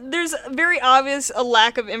 but there's very obvious a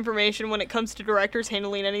lack of information when it comes to directors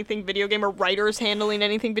handling anything video game or writers handling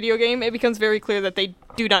anything video game. It becomes very clear that they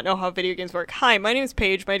do not know how video games work. Hi, my name is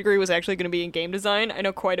Paige. My degree was actually going to be in game design. I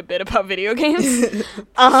know quite a bit about video games.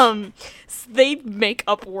 They make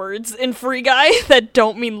up words in Free Guy that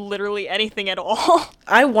don't mean literally anything at all.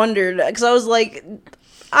 I wondered, because I was like,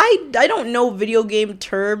 I don't know video game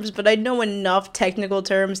terms, but I know enough technical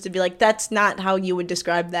terms to be like, that's not how you would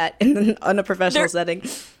describe that in a professional setting.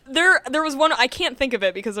 There was one, I can't think of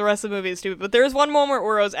it because the rest of the movie is stupid, but there was one moment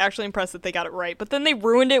where I was actually impressed that they got it right, but then they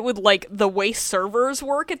ruined it with, like, the way servers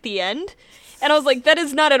work at the end. And I was like, that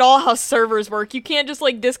is not at all how servers work. You can't just,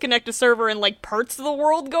 like, disconnect a server and, like, parts of the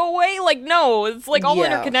world go away. Like, no, it's, like, all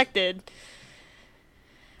interconnected.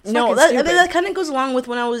 No, that kind of goes along with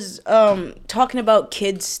when I was talking about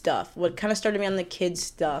kids stuff. What kind of started me on the kids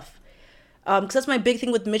stuff. Because that's my big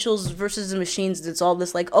thing with Mitchell's versus the Machines. It's all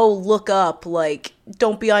this like, oh, look up, like,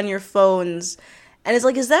 don't be on your phones. And it's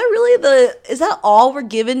like, is that all we're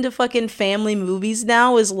given to fucking family movies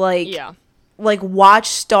now? Is like, Yeah. like, watch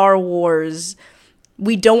Star Wars.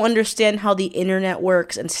 We don't understand how the internet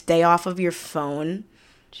works and stay off of your phone.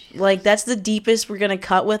 Like, that's the deepest we're gonna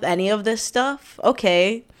cut with any of this stuff?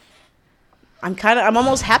 Okay. I'm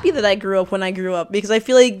almost happy that I grew up when I grew up, because I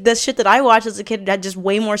feel like the shit that I watched as a kid had just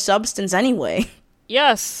way more substance anyway.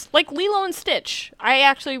 Yes. Like Lilo and Stitch. I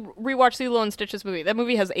actually rewatched Lilo and Stitch's movie. That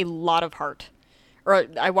movie has a lot of heart. Or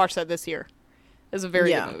I watched that this year. It's a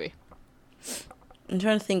very good movie. I'm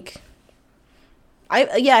trying to think.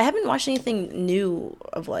 I haven't watched anything new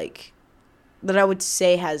of like that I would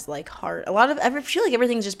say has like heart. I feel like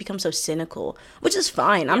everything's just become so cynical, which is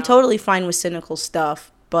fine. I'm totally fine with cynical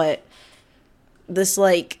stuff, but this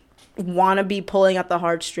like wannabe pulling at the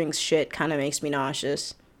heartstrings shit kind of makes me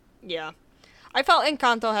nauseous. Yeah. I felt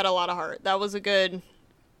Encanto had a lot of heart. That was a good...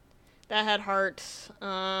 That had heart.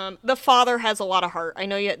 The Father has a lot of heart. I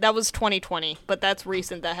know that was 2020, but that's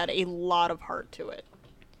recent. That had a lot of heart to it.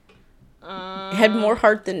 It had more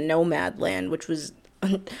heart than Nomadland, which was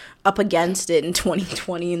up against it in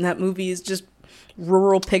 2020, and that movie is just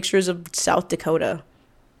rural pictures of South Dakota.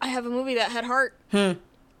 I have a movie that had heart.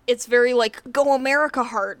 It's very like Go America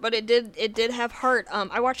heart, but it did have heart.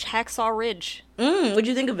 I watched Hacksaw Ridge. What'd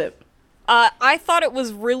you think of it? I thought it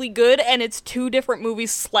was really good, and it's two different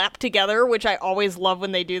movies slapped together, which I always love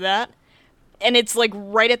when they do that. And it's like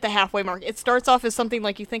right at the halfway mark. It starts off as something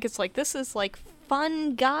like you think it's like, this is like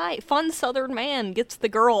fun Southern man gets the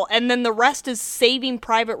girl, and then the rest is Saving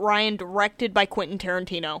Private Ryan, directed by Quentin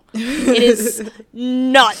Tarantino. It is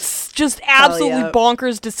nuts, just absolutely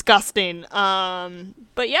bonkers, disgusting.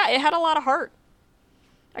 But yeah, it had a lot of heart.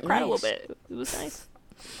 I cried a little bit. It was nice.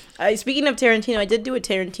 Speaking of Tarantino, I did do a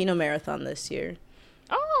Tarantino marathon this year.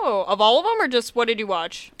 Oh, of all of them, or just what did you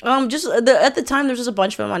watch? Just at the time, there was just a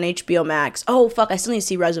bunch of them on HBO Max. Oh fuck, I still need to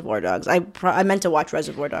see Reservoir Dogs. I meant to watch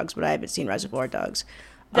Reservoir Dogs, but I haven't seen Reservoir Dogs.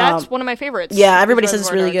 That's one of my favorites. Yeah, everybody says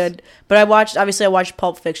it's really good. But I watched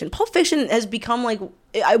Pulp Fiction. Pulp Fiction has become like,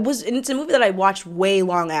 it's a movie that I watched way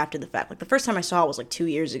long after the fact. Like the first time I saw it was like 2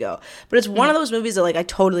 years ago. But it's one of those movies that like I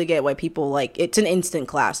totally get why people like. It's an instant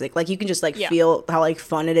classic. Like you can just like feel how like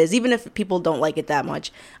fun it is, even if people don't like it that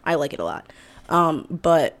much. I like it a lot.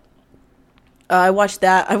 But I watched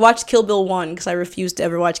that. I watched Kill Bill 1 because I refused to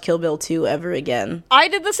ever watch Kill Bill 2 ever again. I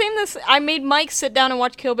did the same. I made Mike sit down and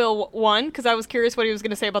watch Kill Bill 1 because I was curious what he was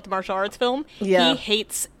going to say about the martial arts film. Yeah. He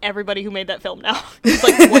hates everybody who made that film now. He's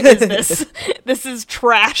like, what is this? This is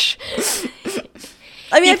trash.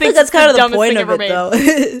 I mean, I think that's kind of the point of it, though.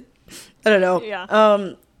 I don't know.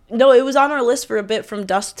 Yeah. No, it was on our list for a bit, From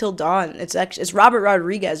Dusk Till Dawn. It's Robert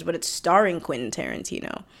Rodriguez, but it's starring Quentin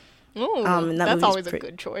Tarantino. Ooh, that's always a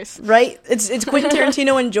good choice. Right? It's Quentin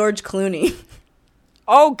Tarantino and George Clooney.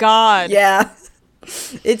 Oh, God. Yeah.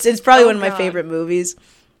 It's probably one of my favorite movies.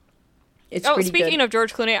 It's pretty speaking good. of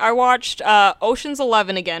George Clooney, I watched Ocean's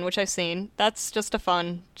 11 again, which I've seen. That's just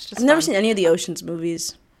I've never seen any of the Ocean's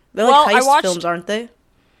movies. They're like heist films, aren't they?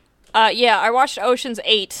 Yeah, I watched Ocean's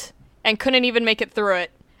 8 and couldn't even make it through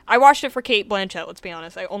it. I watched it for Cate Blanchett, let's be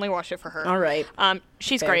honest. I only watched it for her. All right.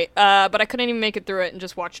 She's great, but I couldn't even make it through it and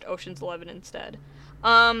just watched Ocean's 11 instead.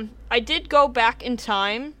 I did go back in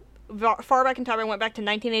time, far back in time. I went back to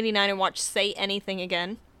 1989 and watched Say Anything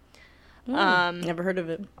Again. Never heard of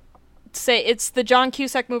it. It's the John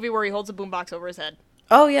Cusack movie where he holds a boombox over his head.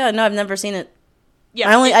 Oh, yeah. No, I've never seen it. Yeah,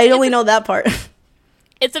 I only know that part.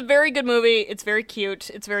 It's a very good movie. It's very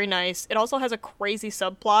cute. It's very nice. It also has a crazy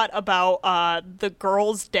subplot about the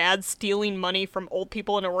girl's dad stealing money from old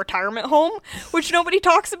people in a retirement home, which nobody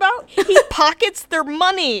talks about. He pockets their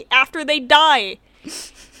money after they die,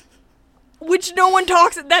 which no one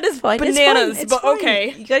talks. That is bananas, it's but fine.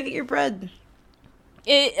 Okay. You gotta get your bread.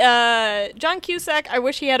 John Cusack, I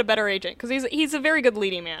wish he had a better agent, because he's a very good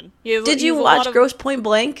leading man. Did you watch Grosse Point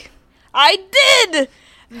Blank? I did!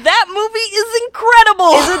 That movie is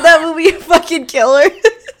incredible! Isn't that movie a fucking killer?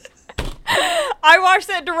 I watched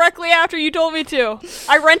that directly after you told me to.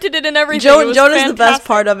 I rented it and everything. Joan is the best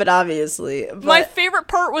part of it, obviously. But my favorite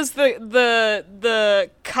part was the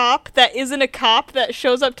cop that isn't a cop that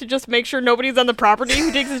shows up to just make sure nobody's on the property,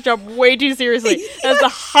 who takes his job way too seriously. Yes. That's the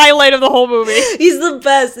highlight of the whole movie. He's the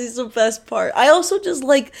best. He's the best part. I also just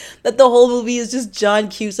like that the whole movie is just John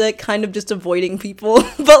Cusack kind of just avoiding people,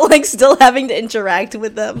 but like still having to interact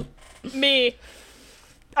with them. Me.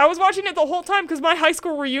 I was watching it the whole time because my high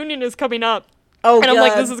school reunion is coming up. Oh, and God. I'm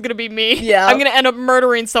like, this is going to be me. Yeah. I'm going to end up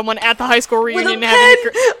murdering someone at the high school reunion. With a pen!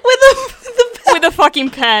 With a pen! With a fucking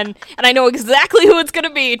pen. And I know exactly who it's going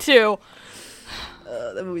to be, too.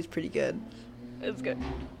 That movie's pretty good. It's good.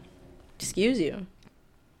 Excuse you.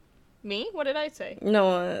 Me? What did I say?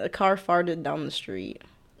 No, a car farted down the street.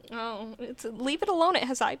 Oh, leave it alone. It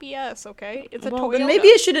has IBS, okay? It's a Toyota. Then maybe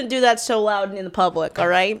it shouldn't do that so loud in the public, all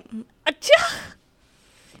right?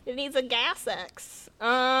 It needs a gas X.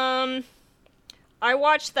 I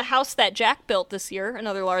watched The House That Jack Built this year,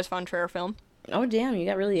 another Lars von Trier film. Oh, damn, you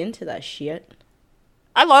got really into that shit.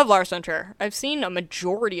 I love Lars von Trier. I've seen a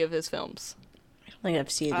majority of his films. I don't think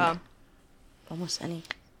I've seen almost any.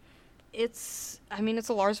 It's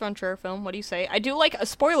a Lars von Trier film. What do you say? I do like,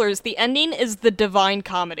 spoilers, the ending is the Divine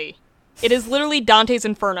Comedy. It is literally Dante's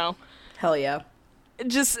Inferno. Hell yeah.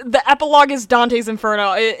 Just, the epilogue is Dante's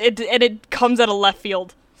Inferno. It comes out of left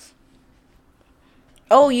field.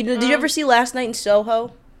 Oh, did you ever see Last Night in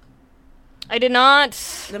Soho? I did not.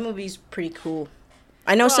 The movie's pretty cool.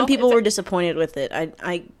 I know some people were disappointed with it.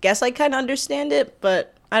 I guess I kind of understand it,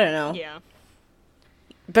 but I don't know. Yeah.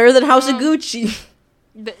 Better than House of Gucci.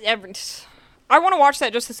 I want to watch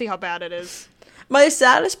that just to see how bad it is. My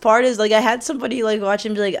saddest part is, like, I had somebody, like, watch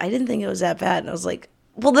and be like, I didn't think it was that bad. And I was like,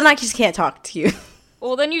 well, then I just can't talk to you.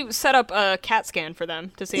 Well, then you set up a CAT scan for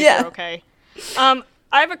them to see if they're okay.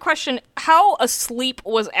 I have a question. How asleep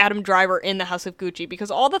was Adam Driver in The House of Gucci?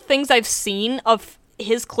 Because all the things I've seen of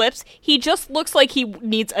his clips, he just looks like he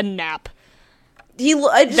needs a nap.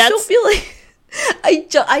 I just don't feel like...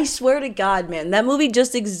 I swear to God, man, that movie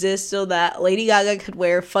just exists so that Lady Gaga could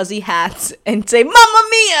wear fuzzy hats and say, Mamma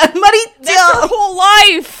Mia, Marita! That's her whole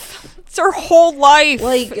life! It's her whole life!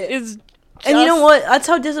 Like, and you know what? That's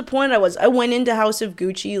how disappointed I was. I went into House of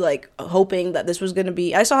Gucci, like, hoping that this was gonna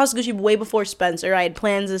be... I saw House of Gucci way before Spencer. I had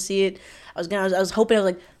plans to see it. I was hoping, I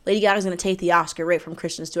was like, Lady Gaga's gonna take the Oscar right from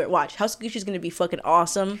Kristen Stewart. Watch, House of Gucci's gonna be fucking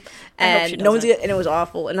awesome. And no one's gonna... And it was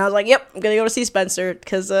awful. And I was like, yep, I'm gonna go to see Spencer,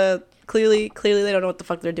 because, Clearly, they don't know what the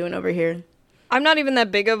fuck they're doing over here. I'm not even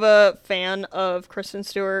that big of a fan of Kristen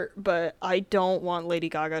Stewart, but I don't want Lady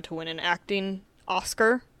Gaga to win an acting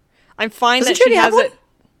Oscar. I'm fine that she has it.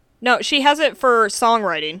 No, she has it for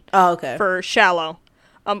songwriting. Oh, okay. For Shallow.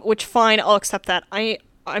 Which, fine, I'll accept that.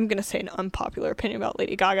 I'm going to say an unpopular opinion about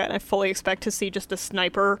Lady Gaga, and I fully expect to see just a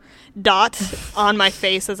sniper dot on my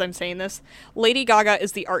face as I'm saying this. Lady Gaga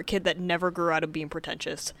is the art kid that never grew out of being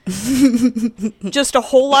pretentious. Just a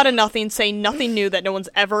whole lot of nothing, saying nothing new that no one's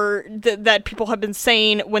ever... that people have been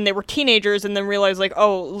saying when they were teenagers, and then realize, like,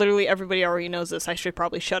 oh, literally everybody already knows this. I should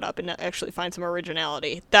probably shut up and actually find some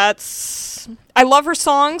originality. I love her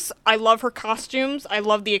songs. I love her costumes. I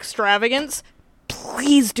love the extravagance.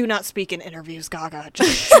 Please do not speak in interviews, Gaga.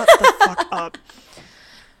 Just shut the fuck up.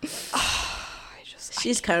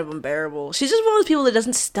 She's kind of unbearable. She's just one of those people that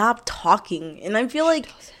doesn't stop talking, and I feel like,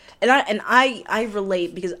 I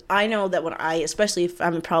relate because I know that when especially if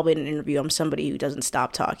I'm probably in an interview, I'm somebody who doesn't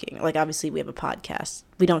stop talking. Like, obviously we have a podcast,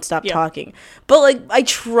 we don't stop talking, but like I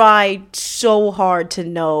try so hard to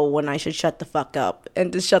know when I should shut the fuck up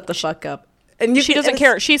and to shut the fuck up. And she doesn't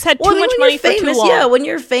care. She's had too much money for too long. Yeah, when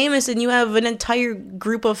you're famous and you have an entire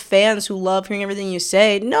group of fans who love hearing everything you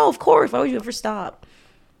say, no, of course. Why would you ever stop?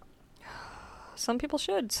 Some people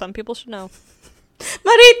should. Some people should know.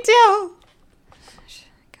 Marito!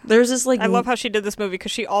 There's this, like... I love how she did this movie,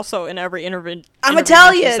 because she also, in every interview... I'm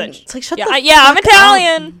Italian! It's like, shut the fuck up. Yeah, I'm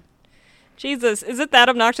Italian! Jesus. Is it that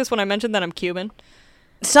obnoxious when I mentioned that I'm Cuban?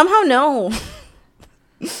 Somehow, no.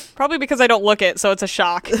 Probably because I don't look it, so it's a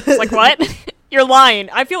shock. It's like, what? You're lying.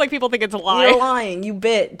 I feel like people think it's a lie. You're lying, you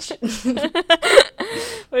bitch.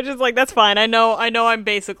 Which is like, that's fine. I know I'm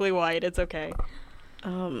basically white. It's okay.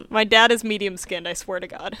 My dad is medium skinned, I swear to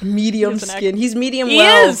God. Medium skinned. He's medium he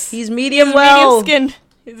well. Is. He's medium well.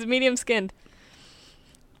 He's medium skinned.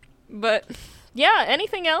 But yeah,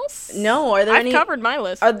 anything else? No, are there I've covered my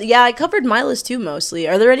list. Yeah, I covered my list too, mostly.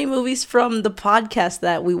 Are there any movies from the podcast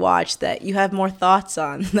that we watched that you have more thoughts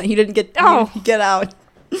on that you didn't get out?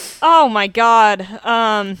 Oh my God.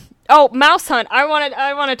 Mouse Hunt. I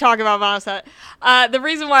want to talk about Mouse Hunt. The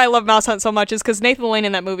reason why I love Mouse Hunt so much is because Nathan Lane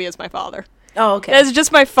in that movie is my father. Oh, okay. That's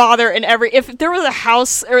just my father in if there was a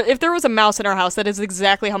house, or if there was a mouse in our house, that is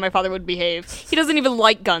exactly how my father would behave. He doesn't even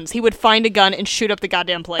like guns. He would find a gun and shoot up the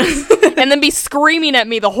goddamn place. And then be screaming at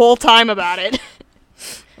me the whole time about it.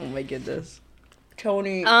 Oh my goodness.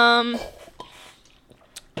 Tony. I'm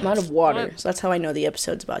out of water, so that's how I know the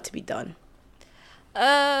episode's about to be done.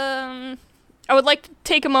 I would like to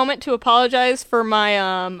take a moment to apologize for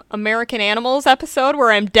my American Animals episode where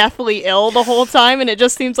I'm deathly ill the whole time, and it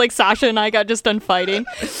just seems like Sasha and I got just done fighting.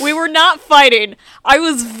 We were not fighting. I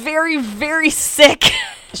was very, very sick.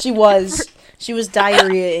 She was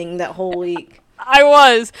diarrheaing that whole week. I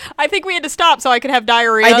was. I think we had to stop so I could have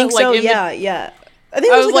diarrhea. I think so, yeah. I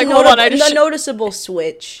think it was like a noticeable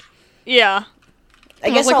switch. Yeah. I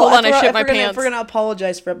guess like, hold on, I shit my pants. If we're gonna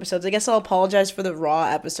apologize for episodes, I guess I'll apologize for the Raw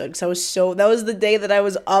episode because that was the day that I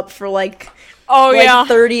was up for like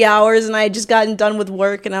 30 hours and I had just gotten done with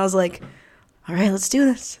work and I was like, all right, let's do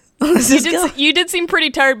this. You did seem pretty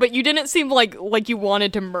tired, but you didn't seem like you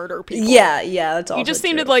wanted to murder people. Yeah, that's all. You just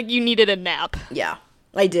seemed like you needed a nap. Yeah,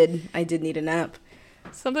 I did need a nap.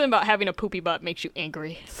 Something about having a poopy butt makes you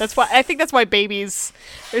angry. I think that's why babies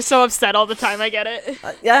are so upset all the time. I get it.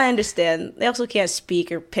 Yeah, I understand. They also can't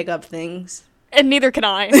speak or pick up things. And neither can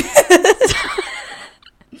I.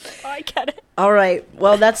 I get it. All right.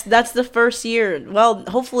 Well, that's the first year. Well,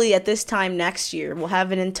 hopefully at this time next year, we'll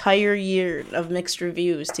have an entire year of mixed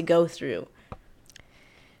reviews to go through.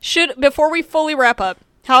 Before we fully wrap up,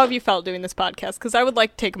 how have you felt doing this podcast? Because I would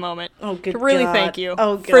like to take a moment to really thank you.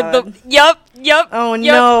 Oh, God. Yep. Oh,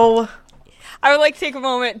 no. I would like to take a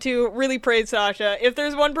moment to really praise Sasha. If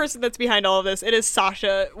there's one person that's behind all of this, it is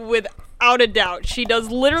Sasha, without a doubt. She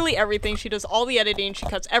does literally everything. She does all the editing. She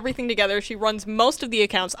cuts everything together. She runs most of the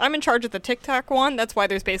accounts. I'm in charge of the TikTok one. That's why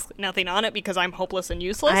there's basically nothing on it, because I'm hopeless and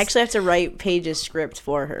useless. I actually have to write Paige's script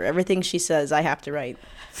for her. Everything she says, I have to write.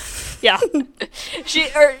 Yeah.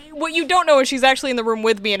 What you don't know is she's actually in the room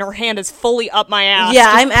with me and her hand is fully up my ass. Yeah,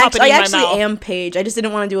 I actually am Paige. I just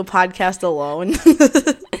didn't want to do a podcast alone.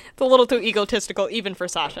 It's a little too egotistical even for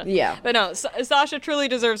Sasha. Yeah. But no, Sasha truly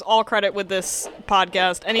deserves all credit with this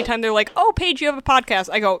podcast. Anytime they're like, "Oh, Paige, you have a podcast."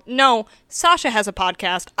 I go, "No, Sasha has a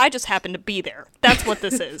podcast. I just happen to be there." That's what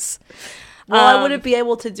this is. Well, I wouldn't be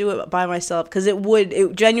able to do it by myself because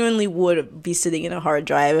it genuinely would be sitting in a hard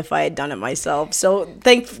drive if I had done it myself. So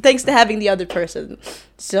thanks to having the other person.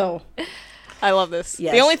 So I love this.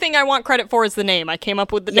 Yes. The only thing I want credit for is the name. I came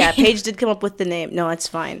up with the name. Yeah, Paige did come up with the name. No, it's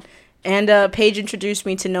fine. And Paige introduced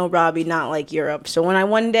me to No Robbie, Not Like Europe. So when I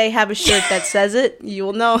one day have a shirt that says it, you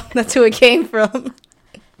will know that's who it came from.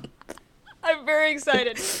 I'm very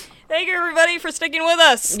excited. Thank you, everybody, for sticking with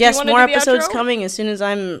us. Yes, more episodes coming as soon as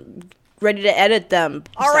I'm ready to edit them.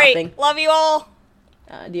 All right. Love you all.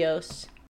 Adios.